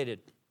health related.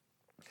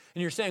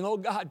 And you're saying, oh,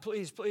 God,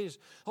 please, please.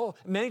 Oh,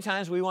 many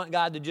times we want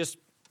God to just,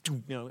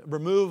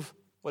 remove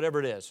whatever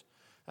it is.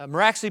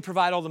 Miraculously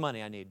provide all the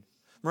money I need.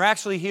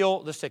 Miraculously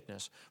heal the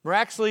sickness.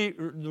 Miraculously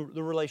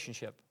the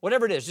relationship.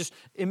 Whatever it is, just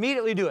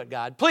immediately do it,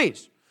 God.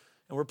 Please.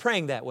 And we're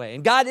praying that way.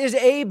 And God is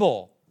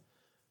able.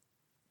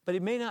 But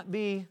it may not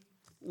be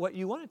what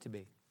you want it to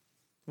be.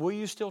 Will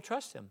you still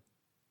trust Him?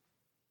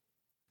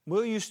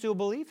 Will you still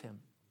believe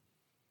Him?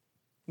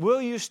 Will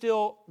you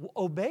still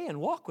obey and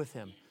walk with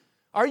Him?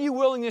 Are you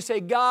willing to say,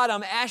 God,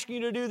 I'm asking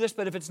you to do this,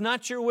 but if it's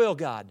not your will,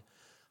 God,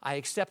 I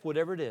accept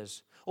whatever it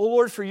is. Oh,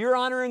 Lord, for your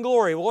honor and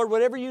glory. Lord,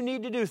 whatever you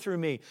need to do through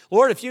me.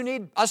 Lord, if you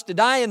need us to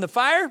die in the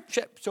fire,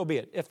 so be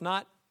it. If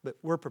not, but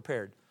we're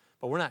prepared.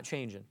 But we're not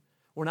changing.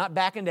 We're not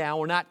backing down.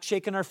 We're not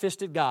shaking our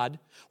fist at God.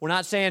 We're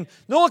not saying,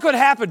 no, look what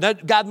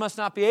happened. God must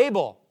not be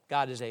able.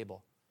 God is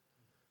able.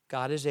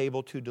 God is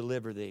able to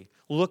deliver thee.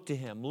 Look to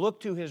Him. Look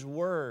to His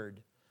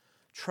word.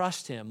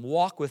 Trust Him.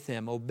 Walk with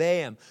Him.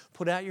 Obey Him.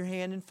 Put out your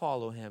hand and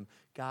follow Him.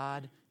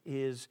 God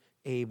is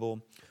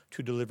able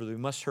to deliver thee. We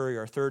must hurry.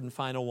 Our third and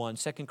final one,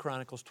 2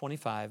 Chronicles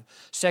 25.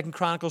 2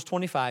 Chronicles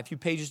 25, a few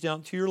pages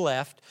down to your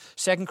left.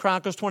 2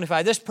 Chronicles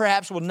 25. This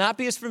perhaps will not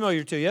be as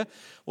familiar to you.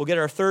 We'll get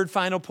our third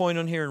final point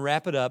on here and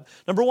wrap it up.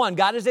 Number one,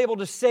 God is able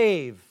to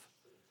save,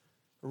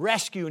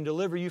 rescue, and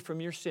deliver you from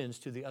your sins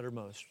to the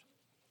uttermost.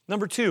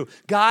 Number two,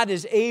 God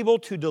is able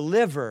to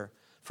deliver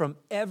from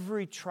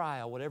every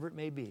trial, whatever it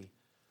may be.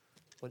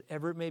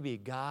 Whatever it may be,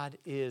 God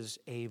is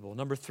able.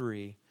 Number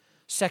three,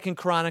 2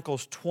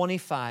 Chronicles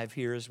 25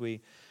 here as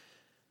we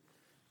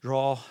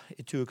draw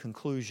it to a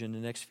conclusion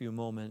in the next few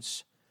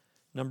moments.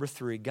 Number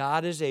three,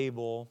 God is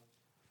able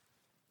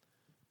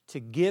to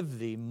give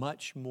thee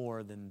much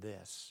more than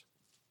this.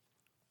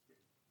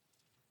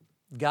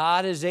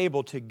 God is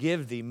able to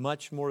give thee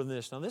much more than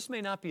this. Now, this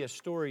may not be a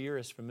story you're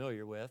as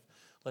familiar with,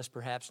 unless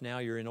perhaps now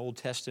you're in Old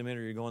Testament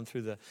or you're going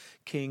through the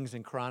Kings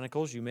and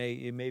Chronicles. It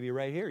may be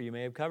right here. You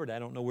may have covered it. I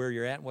don't know where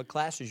you're at and what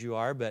classes you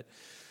are, but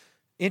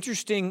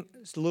interesting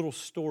little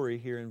story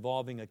here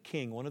involving a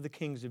king, one of the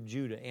kings of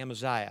Judah,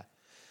 Amaziah.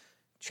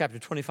 Chapter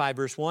 25,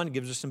 verse 1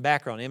 gives us some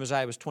background.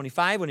 Amaziah was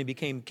 25 when he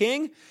became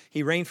king.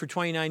 He reigned for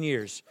 29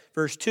 years.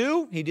 Verse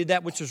 2, he did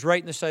that which was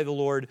right in the sight of the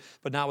Lord,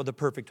 but not with a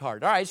perfect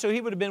heart. All right, so he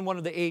would have been one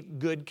of the 8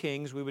 good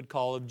kings we would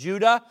call of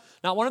Judah.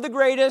 Not one of the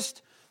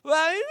greatest,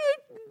 well,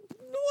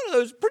 one of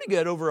those pretty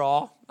good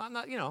overall.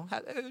 Not,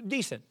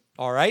 decent.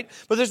 All right,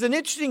 but there's an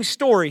interesting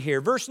story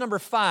here. Verse number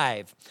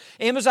 5.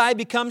 Amaziah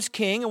becomes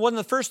king, and one of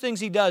the first things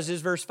he does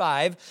is, verse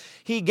 5,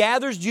 he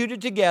gathers Judah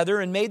together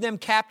and made them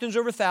captains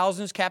over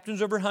thousands, captains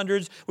over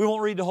hundreds. We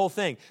won't read the whole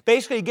thing.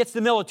 Basically, he gets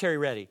the military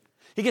ready.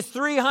 He gets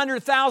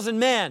 300,000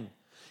 men.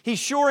 He's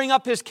shoring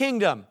up his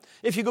kingdom.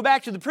 If you go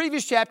back to the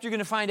previous chapter, you're going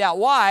to find out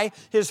why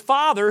his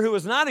father, who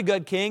was not a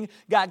good king,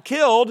 got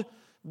killed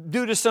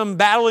due to some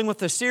battling with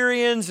the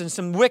Syrians and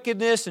some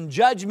wickedness and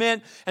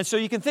judgment. And so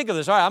you can think of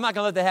this, all right, I'm not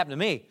going to let that happen to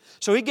me.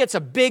 So he gets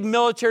a big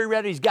military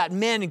ready. He's got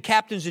men and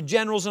captains and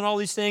generals and all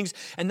these things.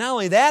 And not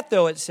only that,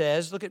 though, it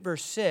says, look at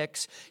verse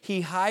 6, he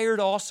hired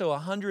also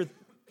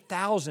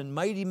 100,000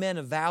 mighty men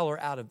of valor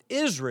out of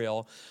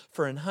Israel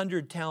for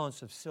 100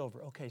 talents of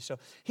silver. Okay, so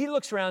he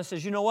looks around and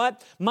says, you know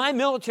what? My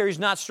military is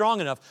not strong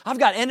enough. I've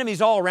got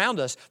enemies all around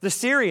us. The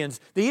Syrians,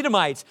 the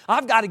Edomites.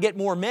 I've got to get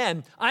more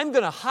men. I'm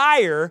going to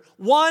hire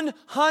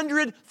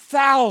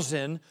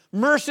 100,000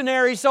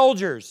 mercenary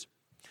soldiers.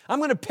 I'm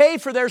going to pay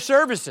for their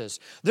services.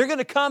 They're going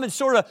to come and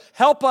sort of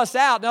help us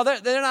out. Now,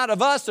 they're not of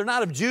us. They're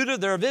not of Judah.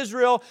 They're of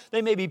Israel.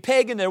 They may be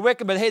pagan. They're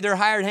wicked, but hey, they're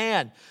hired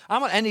hand.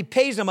 And he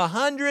pays them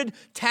 100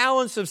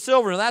 talents of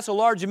silver. Now, that's a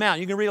large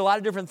amount. You can read a lot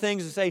of different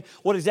things and say,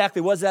 what exactly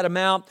was that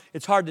amount?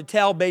 It's hard to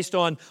tell based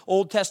on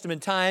Old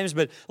Testament times,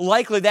 but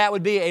likely that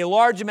would be a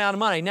large amount of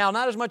money. Now,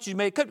 not as much as you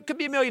may. Could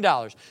be $1 million.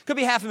 Could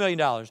be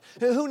 $500,000.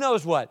 Who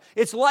knows what?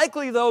 It's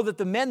likely, though, that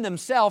the men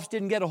themselves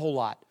didn't get a whole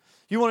lot.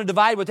 You want to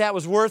divide what that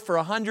was worth for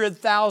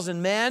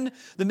 100,000 men?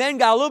 The men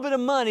got a little bit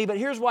of money, but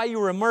here's why you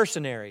were a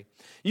mercenary.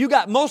 You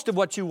got most of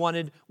what you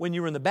wanted when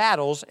you were in the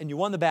battles, and you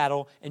won the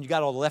battle, and you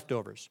got all the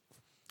leftovers.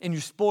 And you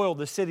spoiled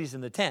the cities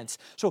and the tents.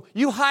 So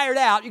you hired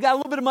out, you got a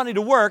little bit of money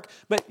to work,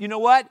 but you know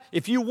what?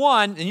 If you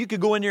won, then you could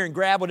go in there and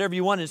grab whatever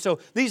you wanted. So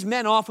these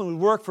men often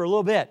would work for a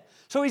little bit.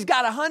 So he's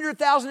got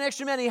 100,000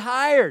 extra men he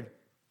hired.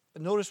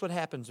 But notice what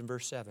happens in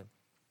verse 7.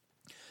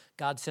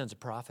 God sends a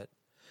prophet.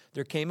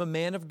 There came a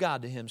man of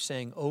God to him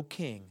saying, O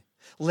king,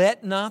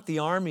 let not the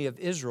army of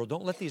Israel,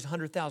 don't let these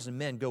 100,000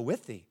 men go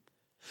with thee.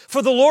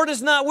 For the Lord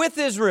is not with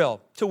Israel,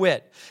 to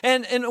wit,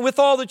 and with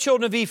all the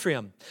children of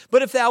Ephraim.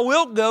 But if thou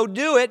wilt go,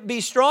 do it,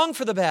 be strong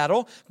for the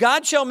battle.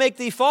 God shall make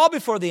thee fall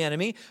before the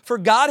enemy, for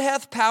God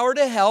hath power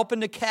to help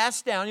and to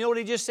cast down. You know what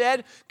he just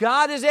said?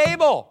 God is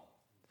able.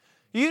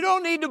 You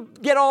don't need to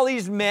get all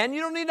these men.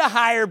 You don't need to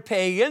hire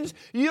pagans.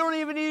 You don't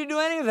even need to do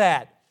any of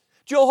that.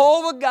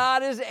 Jehovah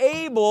God is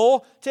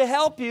able to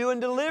help you and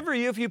deliver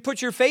you if you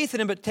put your faith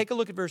in Him. But take a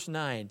look at verse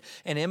 9.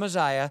 And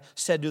Amaziah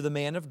said to the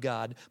man of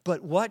God,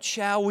 but what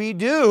shall we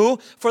do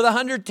for the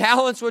 100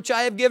 talents which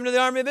I have given to the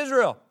army of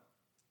Israel?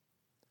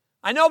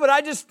 I know, but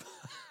I just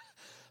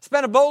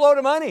spent a boatload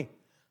of money.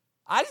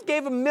 I just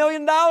gave $1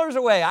 million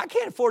away. I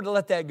can't afford to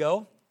let that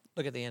go.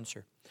 Look at the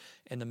answer.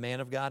 And the man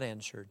of God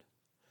answered,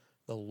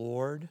 the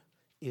Lord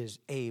is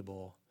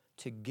able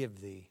to give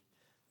thee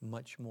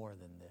much more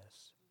than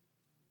this.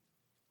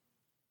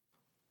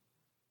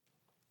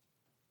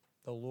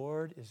 The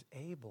Lord is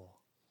able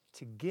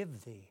to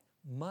give thee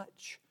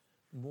much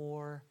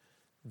more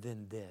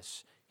than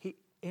this.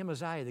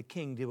 Amaziah the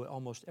king did what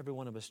almost every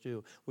one of us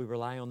do. We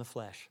rely on the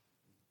flesh.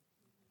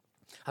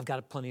 I've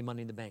got plenty of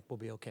money in the bank. We'll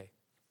be okay.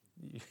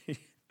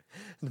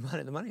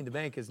 The money in the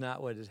bank is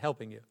not what is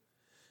helping you.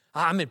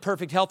 I'm in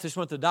perfect health. Just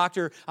went to the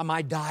doctor on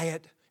my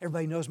diet.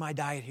 Everybody knows my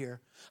diet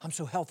here. I'm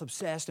so health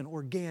obsessed and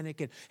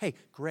organic. And hey,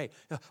 great.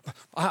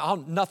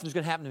 Nothing's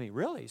going to happen to me.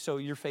 Really? So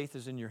your faith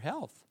is in your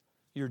health,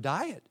 your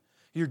diet,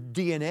 your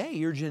DNA,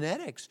 your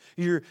genetics,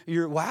 your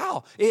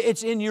wow.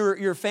 It's in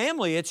your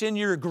family. It's in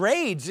your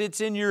grades.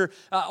 It's in your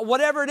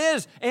whatever it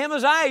is.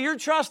 Amaziah, you're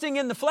trusting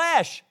in the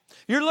flesh.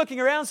 You're looking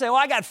around and saying,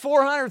 well, I got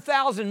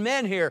 400,000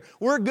 men here.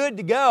 We're good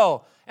to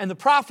go. And the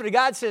prophet of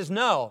God says,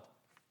 no.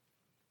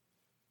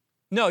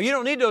 No, you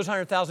don't need those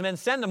 100,000 men.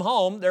 Send them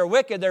home. They're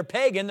wicked. They're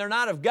pagan. They're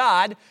not of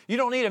God. You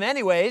don't need them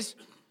anyways.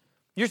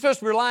 You're supposed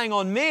to be relying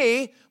on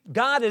me.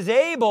 God is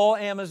able,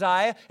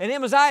 Amaziah. And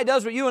Amaziah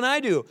does what you and I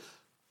do.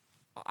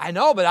 I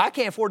know, but I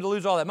can't afford to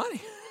lose all that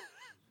money.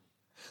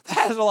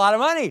 That is a lot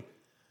of money.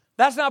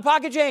 That's not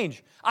pocket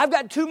change. I've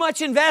got too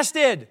much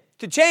invested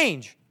to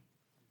change.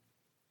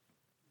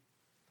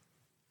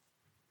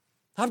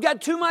 I've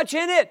got too much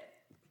in it.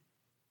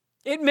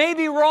 It may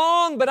be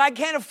wrong, but I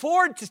can't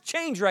afford to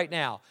change right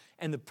now.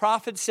 And the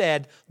prophet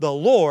said, the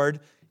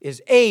Lord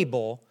is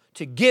able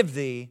to give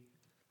thee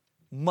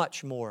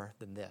much more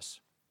than this.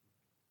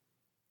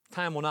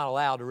 Time will not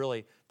allow to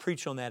really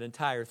preach on that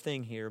entire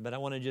thing here, but I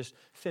want to just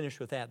finish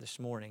with that this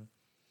morning.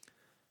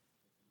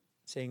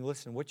 Saying,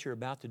 listen, what you're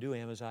about to do,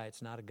 Amaziah,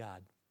 it's not a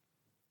God.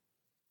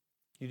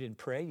 You didn't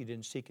pray. You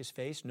didn't seek His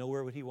face.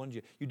 Nowhere would He want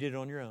you. You did it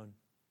on your own.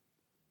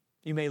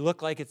 You may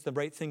look like it's the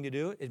right thing to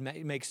do. It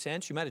makes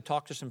sense. You might have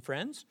talked to some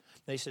friends.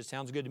 They said,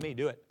 sounds good to me.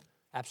 Do it.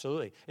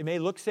 Absolutely. It may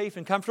look safe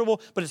and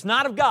comfortable, but it's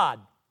not of God.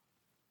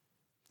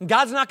 And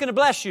God's not going to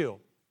bless you.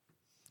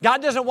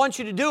 God doesn't want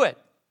you to do it.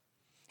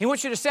 He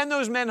wants you to send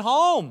those men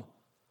home.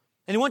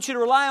 And He wants you to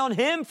rely on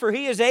Him, for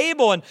He is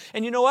able. And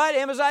you know what?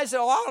 Amaziah said,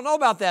 I don't know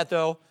about that,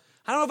 though.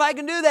 I don't know if I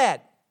can do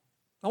that.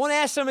 I want to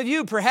ask some of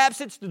you,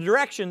 perhaps it's the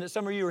direction that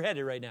some of you are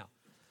headed right now.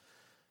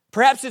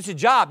 Perhaps it's a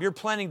job you're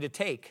planning to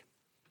take.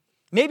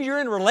 Maybe you're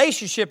in a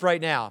relationship right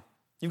now.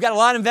 You've got a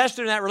lot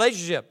invested in that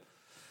relationship.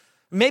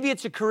 Maybe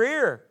it's a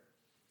career.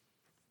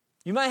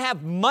 You might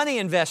have money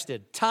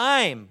invested,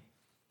 time,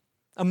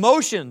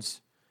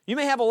 emotions. You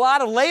may have a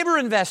lot of labor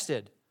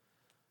invested.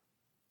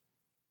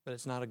 But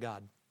it's not a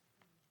God.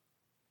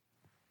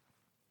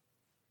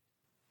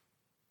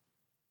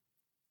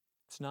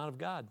 It's not of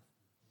God.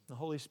 The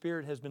Holy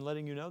Spirit has been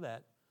letting you know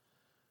that.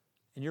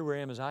 And you're where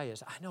Amaziah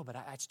is. I know, but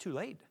it's too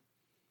late.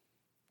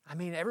 I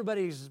mean, I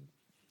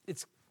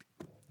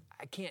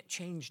can't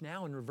change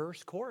now and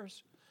reverse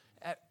course.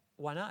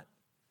 Why not?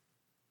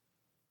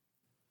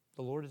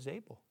 The Lord is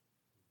able.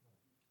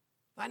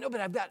 I know,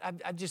 but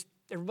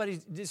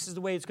this is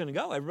the way it's going to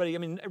go.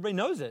 Everybody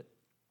knows it.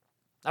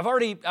 I've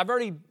already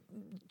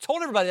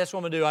told everybody that's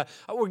what I'm going to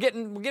do. We're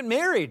getting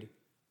married.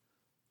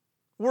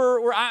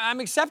 I'm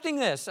accepting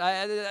this.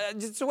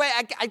 It's the way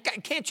I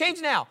can't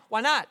change now.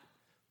 Why not?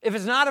 If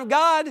it's not of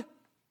God,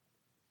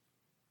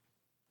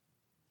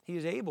 He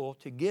is able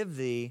to give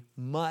thee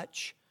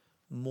much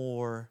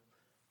more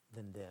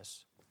than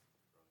this.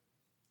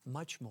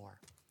 Much more.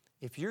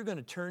 If you're going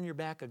to turn your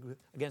back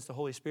against the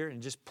Holy Spirit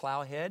and just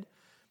plow ahead,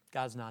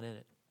 God's not in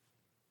it.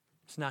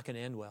 It's not going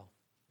to end well.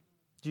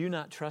 Do you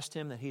not trust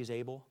Him that He is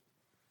able?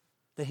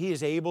 That He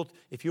is able,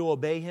 if you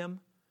obey Him,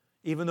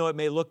 even though it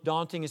may look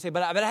daunting and say,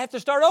 but I have to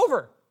start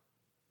over.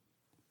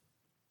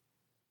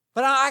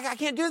 But I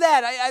can't do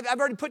that. I've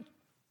already put...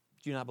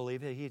 Do you not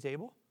believe that He is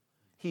able?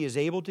 He is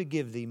able to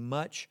give thee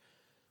much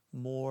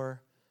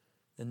more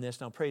than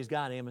this. Now, praise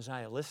God,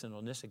 Amaziah listened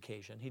on this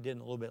occasion. He didn't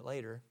a little bit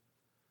later,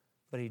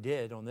 but he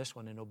did on this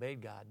one and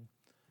obeyed God.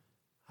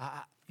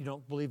 You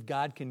don't believe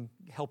God can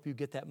help you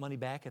get that money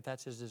back if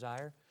that's His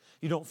desire?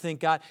 You don't think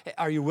God...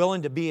 Are you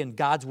willing to be in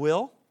God's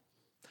will?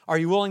 Are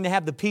you willing to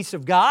have the peace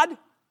of God?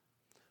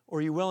 Or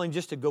are you willing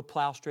just to go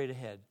plow straight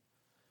ahead?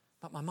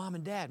 But my mom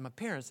and dad, my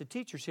parents, the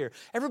teachers here,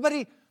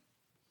 everybody,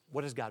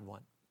 what does God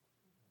want?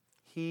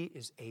 He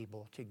is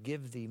able to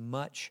give thee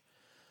much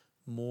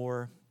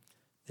more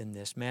than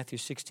this. Matthew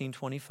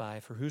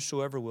 16:25, for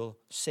whosoever will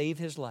save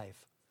his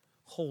life,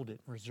 hold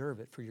it, reserve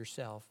it for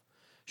yourself,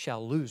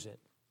 shall lose it.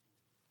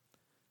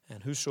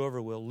 And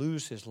whosoever will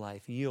lose his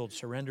life, yield,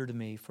 surrender to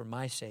me for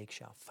my sake,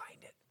 shall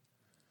find it.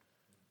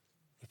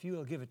 If you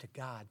will give it to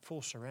God,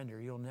 full surrender,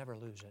 you'll never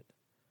lose it.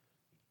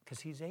 Because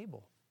He's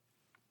able.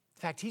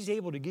 In fact, He's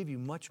able to give you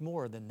much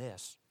more than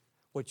this,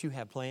 what you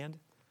have planned.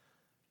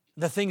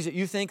 The things that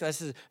you think,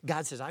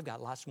 God says, I've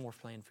got lots more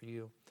planned for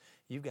you.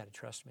 You've got to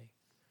trust me.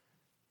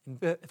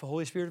 And if the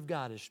Holy Spirit of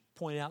God is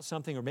pointing out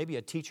something, or maybe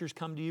a teacher's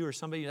come to you, or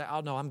somebody,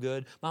 oh, no, I'm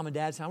good. Mom and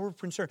Dad say, we're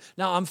concerned.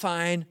 No, I'm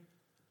fine.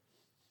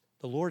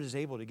 The Lord is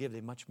able to give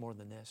thee much more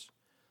than this.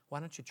 Why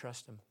don't you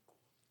trust Him?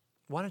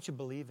 Why don't you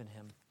believe in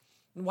Him?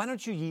 Why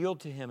don't you yield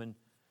to Him and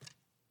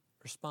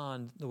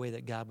respond the way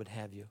that God would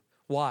have you?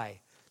 Why?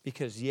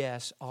 Because,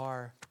 yes,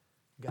 our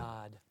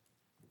God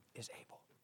is able.